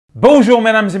Bonjour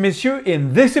mesdames et messieurs,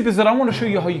 in this episode I want to show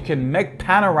you how you can make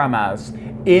panoramas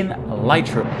in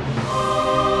Lightroom.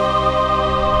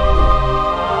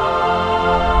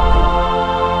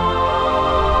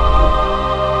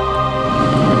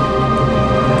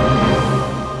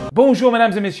 Bonjour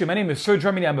mesdames et messieurs, my name is Serge.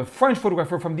 I'm a French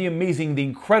photographer from the amazing, the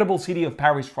incredible city of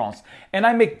Paris, France. And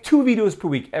I make 2 videos per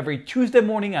week, every Tuesday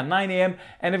morning at 9 a.m.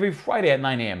 and every Friday at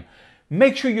 9 a.m.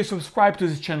 Make sure you subscribe to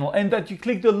this channel and that you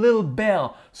click the little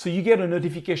bell so you get a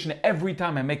notification every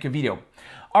time I make a video.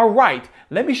 All right,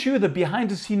 let me show you the behind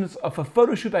the scenes of a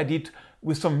photo shoot I did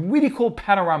with some really cool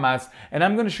panoramas, and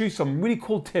I'm going to show you some really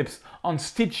cool tips on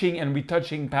stitching and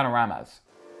retouching panoramas.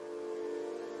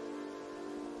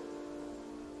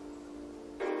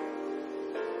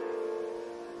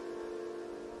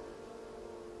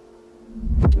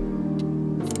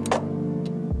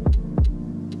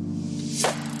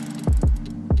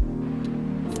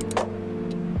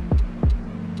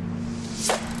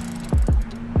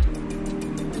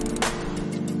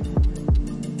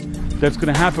 That's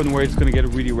going to happen where it's going to get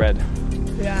really red.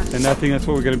 Yeah. And I think that's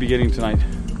what we're going to be getting tonight.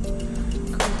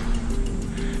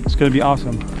 It's going to be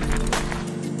awesome.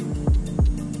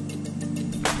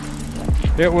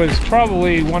 It was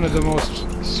probably one of the most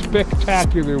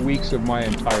spectacular weeks of my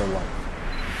entire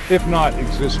life. If not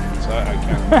existence, I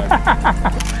can't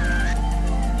imagine.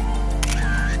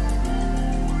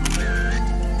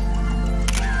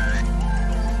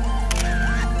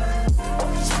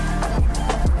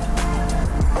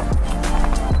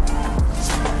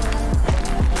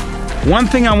 One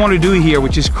thing I want to do here,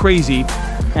 which is crazy,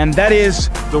 and that is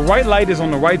the right light is on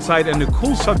the right side and the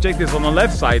cool subject is on the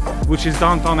left side, which is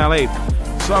downtown LA.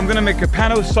 So I'm gonna make a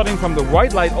pano starting from the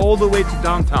right light all the way to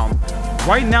downtown.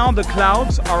 Right now the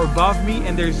clouds are above me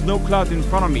and there's no clouds in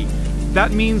front of me.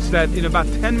 That means that in about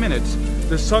 10 minutes,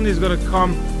 the sun is gonna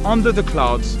come under the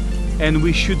clouds and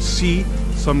we should see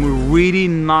some really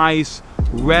nice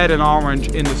red and orange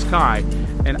in the sky.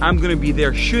 And I'm gonna be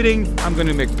there shooting, I'm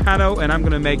gonna make pano, and I'm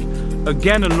gonna make,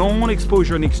 again, a long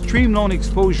exposure, an extreme long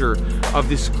exposure of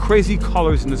these crazy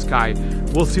colors in the sky.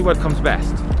 We'll see what comes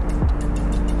best.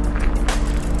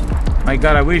 My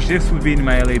God, I wish this would be in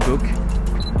my LA book,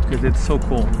 because it's so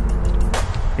cool.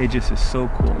 It just is so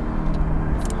cool.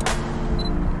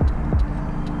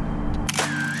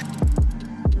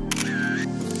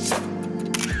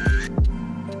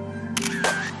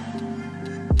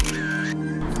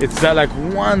 It's that like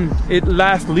one, it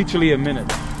lasts literally a minute.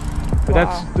 But Wow.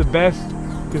 that's the best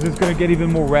because it's gonna get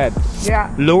even more red.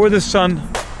 Yeah. Lower the sun,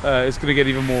 it's gonna get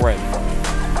even more red.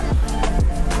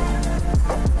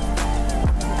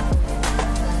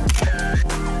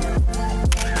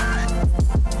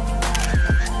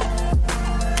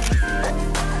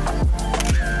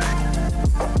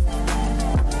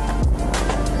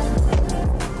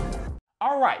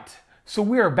 All right, so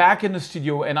we are back in the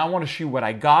studio and I want to show you what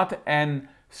I got and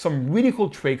some really cool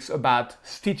tricks about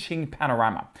stitching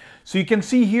panorama. So you can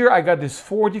see here I got these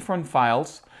 4 different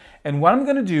files, and what I'm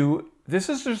gonna do, this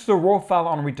is just the raw file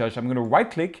on retouch. I'm gonna right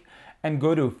click and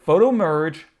go to Photo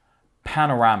Merge,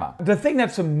 Panorama. The thing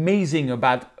that's amazing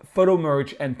about Photo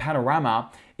Merge and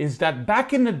Panorama is that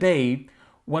back in the day,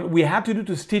 what we had to do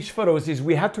to stitch photos is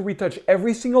we had to retouch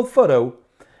every single photo,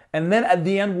 and then at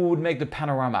the end we would make the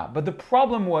panorama. But the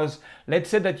problem was, let's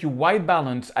say that you white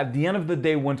balance at the end of the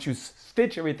day, once you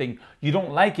stitch everything, you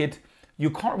don't like it, you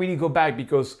can't really go back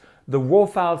because the raw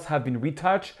files have been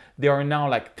retouched. They are now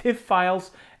like TIFF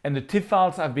files, and the TIFF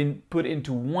files have been put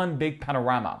into one big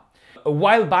panorama. A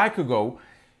while back ago,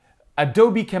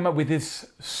 Adobe came up with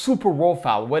this super raw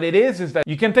file. What it is that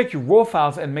you can take your raw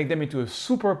files and make them into a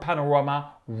super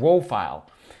panorama raw file.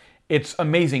 It's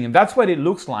amazing, and that's what it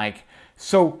looks like.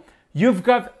 So you've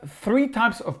got 3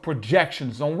 types of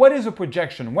projections. Now, what is a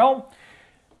projection? Well,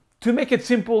 to make it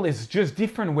simple, it's just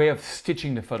different way of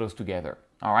stitching the photos together,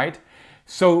 all right?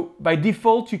 So by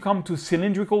default, you come to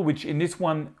cylindrical, which in this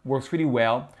one works really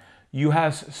well. You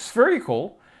have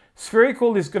spherical.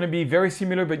 Spherical is gonna be very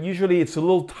similar, but usually it's a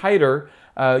little tighter.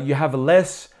 You have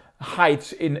less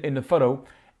height in the photo.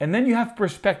 And then you have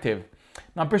perspective.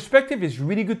 Now, perspective is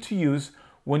really good to use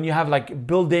when you have like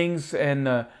buildings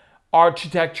and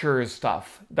architecture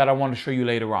stuff that I want to show you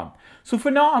later on. So for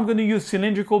now, I'm going to use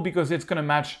cylindrical because it's going to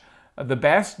match the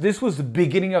best. This was the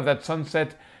beginning of that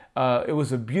sunset. It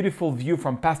was a beautiful view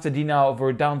from Pasadena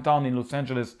over downtown in Los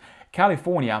Angeles,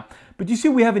 California. But you see,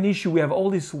 we have an issue. We have all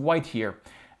this white here.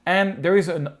 And there is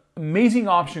an amazing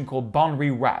option called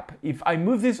boundary wrap. If I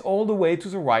move this all the way to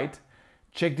the right,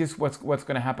 check this, what's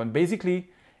going to happen. Basically,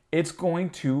 it's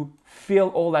going to fill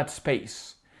all that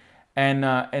space. And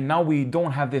now we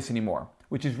don't have this anymore,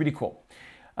 which is really cool.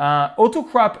 Auto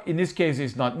crop in this case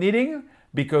is not needing,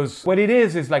 because what it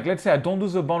is like, let's say I don't do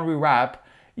the boundary wrap.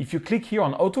 If you click here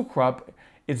on auto crop,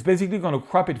 it's basically going to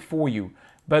crop it for you.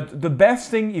 But the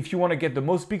best thing if you want to get the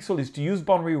most pixel is to use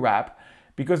boundary wrap,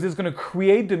 because it's going to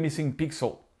create the missing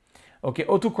pixel. Okay,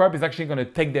 auto crop is actually going to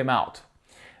take them out.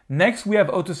 Next, we have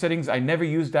auto settings. I never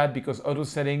use that because auto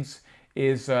settings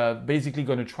is basically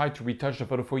going to try to retouch the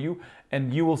photo for you.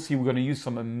 And you will see we're going to use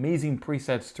some amazing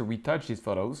presets to retouch these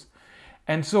photos.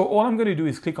 And so all I'm going to do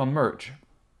is click on merge.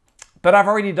 But I've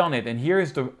already done it, and here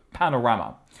is the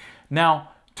panorama. Now,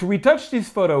 to retouch this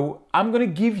photo, I'm going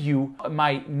to give you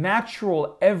my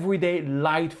natural everyday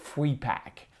light free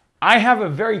pack. I have a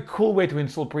very cool way to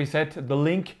install preset. The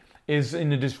link is in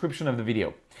the description of the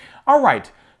video. All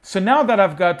right, so now that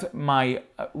I've got my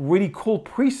really cool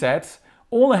presets,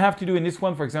 all I have to do in this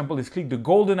one, for example, is click the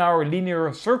golden hour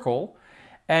linear circle,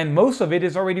 and most of it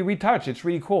is already retouched. It's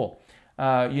really cool.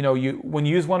 When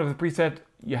you use one of the presets,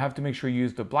 you have to make sure you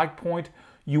use the black point.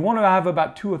 You want to have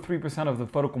about 2 or 3% of the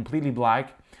photo completely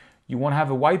black. You want to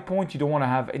have a white point. You don't want to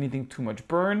have anything too much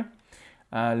burn.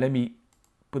 Let me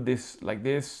put this like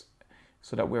this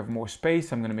so that we have more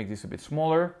space. I'm going to make this a bit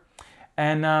smaller,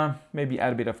 and maybe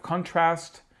add a bit of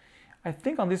contrast. I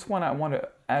think on this one I want to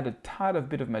add a tad of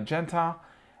bit of magenta,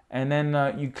 and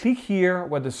then you click here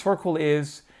where the circle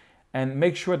is and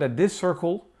make sure that this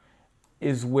circle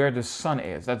is where the sun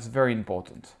is. That's very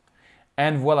important.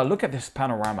 And voila, look at this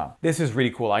panorama. This is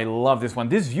really cool. I love this one.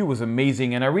 This view was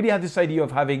amazing, and I really had this idea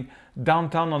of having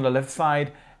downtown on the left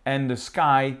side and the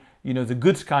sky, the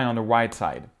good sky on the right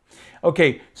side.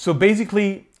 Okay, so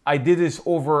basically I did this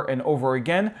over and over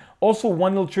again. Also,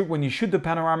 one little trick when you shoot the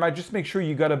panorama, just make sure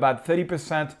you got about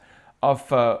 30%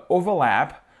 of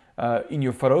overlap in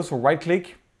your photo. So right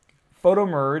click, photo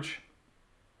merge,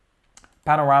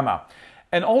 panorama.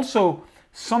 And also,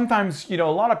 sometimes, a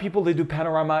lot of people, they do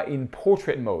panorama in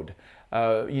portrait mode,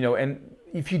 and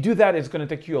if you do that, it's going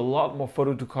to take you a lot more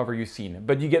photo to cover your scene,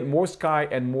 but you get more sky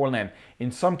and more land.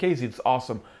 In some cases, it's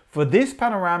awesome. For these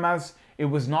panoramas, it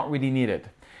was not really needed.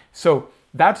 So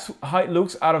that's how it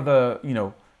looks out of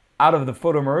the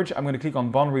photo merge. I'm going to click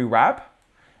on boundary wrap,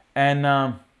 and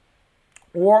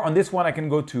or on this one, I can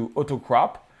go to auto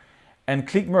crop and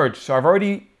click merge. So I've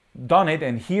already done it,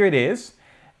 and here it is.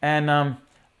 And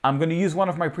I'm going to use one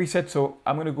of my presets, so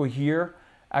I'm going to go here.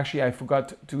 Actually, I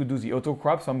forgot to do the auto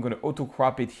crop, so I'm going to auto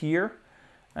crop it here.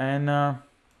 And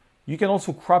you can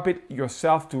also crop it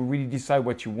yourself to really decide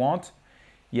what you want.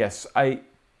 Yes, I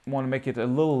want to make it a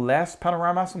little less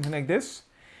panorama, something like this.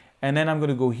 And then I'm going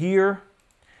to go here,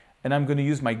 and I'm going to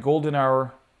use my golden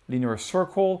hour linear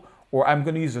circle, or I'm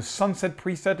going to use a sunset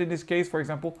preset in this case, for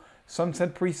example,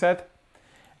 sunset preset.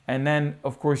 And then,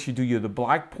 of course, you do the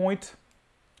black point.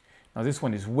 Now this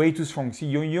one is way too strong. See,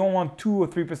 you don't want 2 or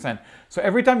 3%. So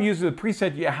every time you use the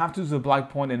preset, you have to use a black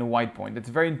point and a white point. That's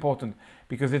very important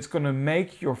because it's going to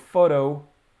make your photo,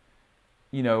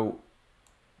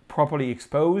 properly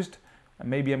exposed. And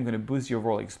maybe I'm going to boost the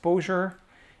overall exposure.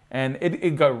 And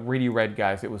it got really red,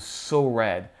 guys. It was so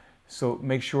red. So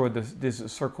make sure this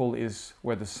circle is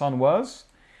where the sun was.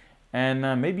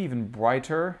 And maybe even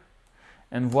brighter.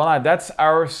 And voila, that's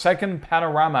our second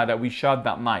panorama that we shot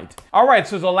that night. All right,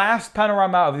 so the last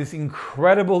panorama of this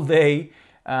incredible day.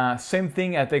 Same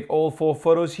thing, I take all 4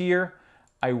 photos here.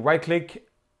 I right click,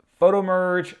 photo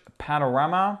merge,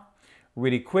 panorama,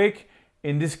 really quick.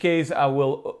 In this case, I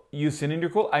will use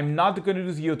cylindrical. I'm not going to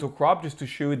do the auto crop just to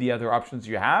show you the other options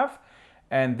you have.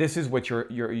 And this is what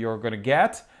you're going to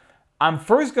get. I'm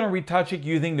first going to retouch it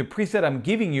using the preset I'm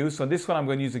giving you. So this one, I'm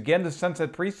going to use again the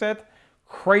sunset preset.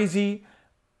 Crazy.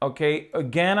 Okay,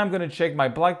 again, I'm going to check my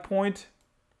black point.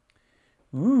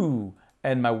 Ooh,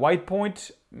 and my white point.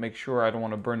 Make sure I don't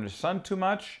want to burn the sun too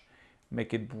much.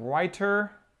 Make it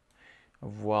brighter.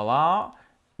 Voila.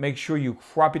 Make sure you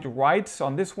crop it right. So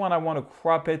on this one, I want to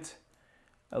crop it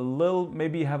a little,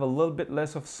 maybe have a little bit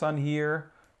less of sun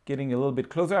here, getting a little bit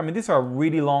closer. I mean, these are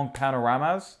really long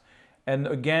panoramas. And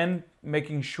again,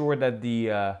 making sure that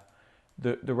the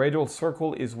radial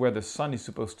circle is where the sun is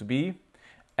supposed to be.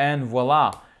 And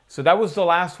voila. So that was the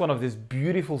last one of this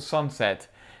beautiful sunset.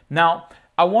 Now,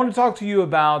 I want to talk to you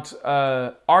about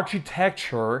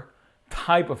architecture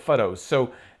type of photos.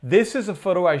 So this is a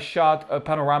photo I shot, a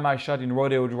panorama I shot in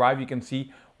Rodeo Drive. You can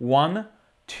see 1,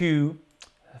 2,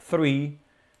 3,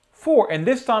 4. And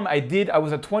this time I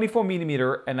was at 24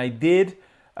 millimeter and I did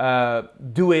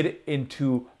do it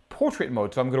into portrait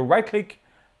mode. So I'm going to right click,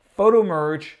 photo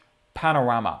merge,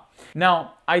 panorama.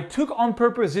 Now, I took on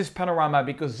purpose this panorama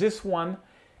because this one,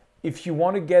 if you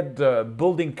want to get the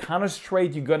building kind of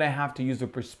straight, you're going to have to use the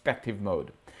perspective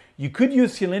mode. You could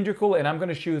use cylindrical, and I'm going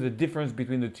to show you the difference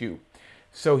between the two.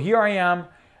 So here I am.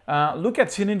 Look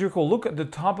at cylindrical, look at the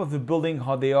top of the building,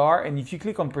 how they are, and if you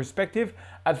click on perspective,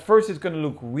 at first it's going to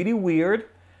look really weird,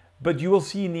 but you will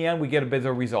see in the end we get a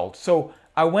better result. So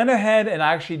I went ahead and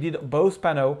I actually did both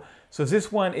pano. So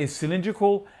this one is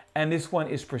cylindrical and this one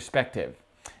is perspective.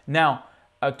 Now,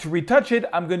 to retouch it,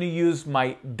 I'm going to use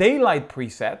my daylight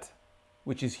preset,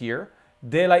 which is here,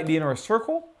 daylight linear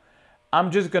circle. I'm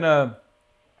just going to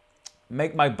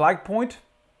make my black point,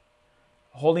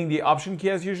 holding the option key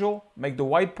as usual, make the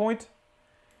white point.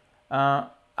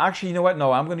 Actually, you know what?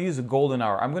 No, I'm going to use a golden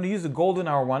hour. I'm going to use the golden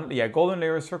hour one. Yeah, golden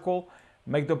layer circle,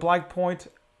 make the black point,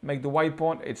 make the white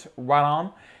point. It's right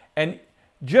on. And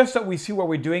just that we see what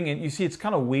we're doing, and you see it's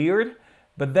kind of weird,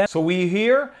 but then, so we're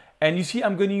here, and you see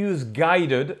I'm going to use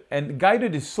guided, and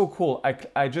guided is so cool.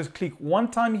 I just click one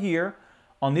time here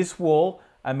on this wall.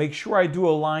 I make sure I do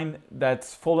a line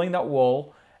that's following that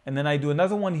wall, and then I do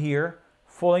another one here,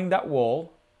 following that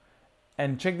wall,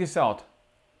 and check this out.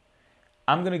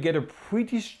 I'm going to get a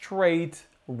pretty straight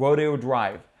rodeo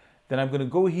drive. Then I'm going to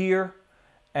go here,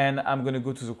 and I'm going to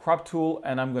go to the crop tool,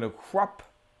 and I'm going to crop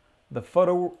the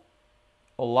photo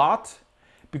a lot,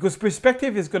 because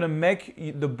perspective is going to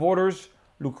make the borders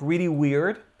look really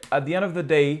weird. At the end of the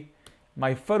day,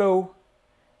 my photo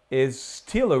is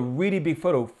still a really big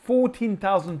photo,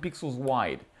 14,000 pixels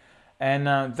wide. And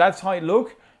that's how it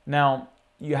looks. Now,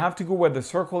 you have to go where the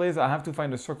circle is. I have to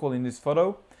find a circle in this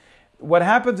photo. What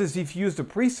happens is if you use the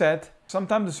preset,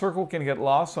 sometimes the circle can get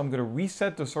lost. So I'm going to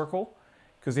reset the circle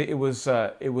because it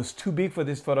was too big for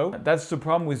this photo. That's the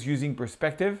problem with using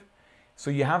perspective. So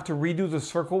you have to redo the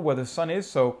circle where the sun is.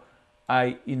 So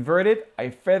I invert it,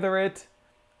 I feather it,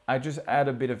 I just add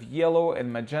a bit of yellow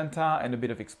and magenta and a bit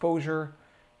of exposure,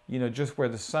 you know, just where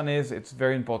the sun is. It's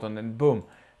very important, and boom,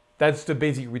 that's the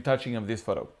basic retouching of this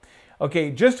photo.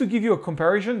 Okay, just to give you a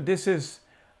comparison, this is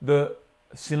the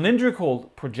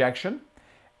cylindrical projection,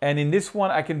 and in this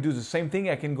one I can do the same thing.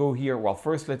 I can go here. Well,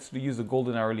 first let's use the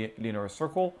golden hour linear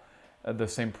circle, the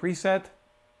same preset.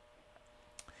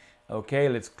 Okay,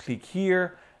 let's click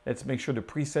here. Let's make sure the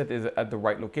preset is at the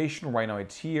right location. Right now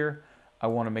it's here. I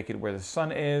want to make it where the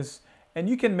sun is. And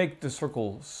you can make the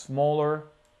circle smaller.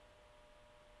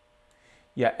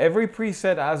 Yeah, every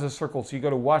preset has a circle, so you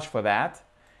got to watch for that.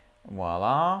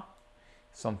 Voila.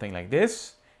 Something like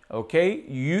this.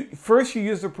 Okay, first you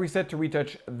use the preset to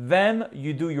retouch, then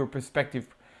you do your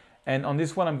perspective. And on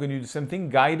this one, I'm going to do the same thing,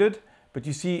 guided. But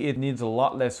you see it needs a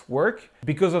lot less work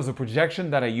because of the projection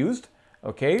that I used.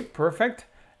 Okay, perfect.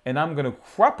 And I'm going to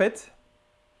crop it.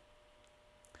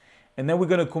 And then we're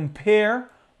going to compare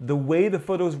the way the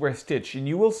photos were stitched. And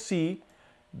you will see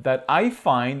that I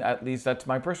find, at least that's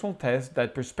my personal test,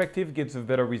 that perspective gives a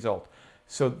better result.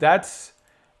 So that's,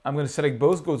 I'm going to select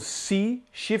both, go C,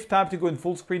 Shift Tab to go in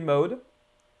full screen mode.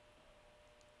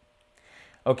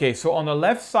 Okay, so on the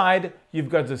left side, you've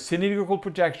got the cylindrical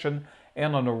projection,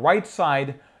 and on the right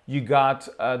side, you got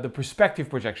the perspective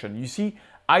projection. You see,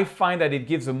 I find that it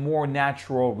gives a more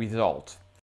natural result.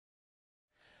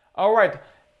 All right,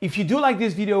 if you do like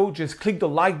this video, just click the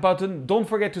like button. Don't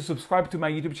forget to subscribe to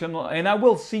my YouTube channel, and I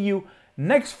will see you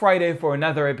next Friday for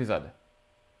another episode.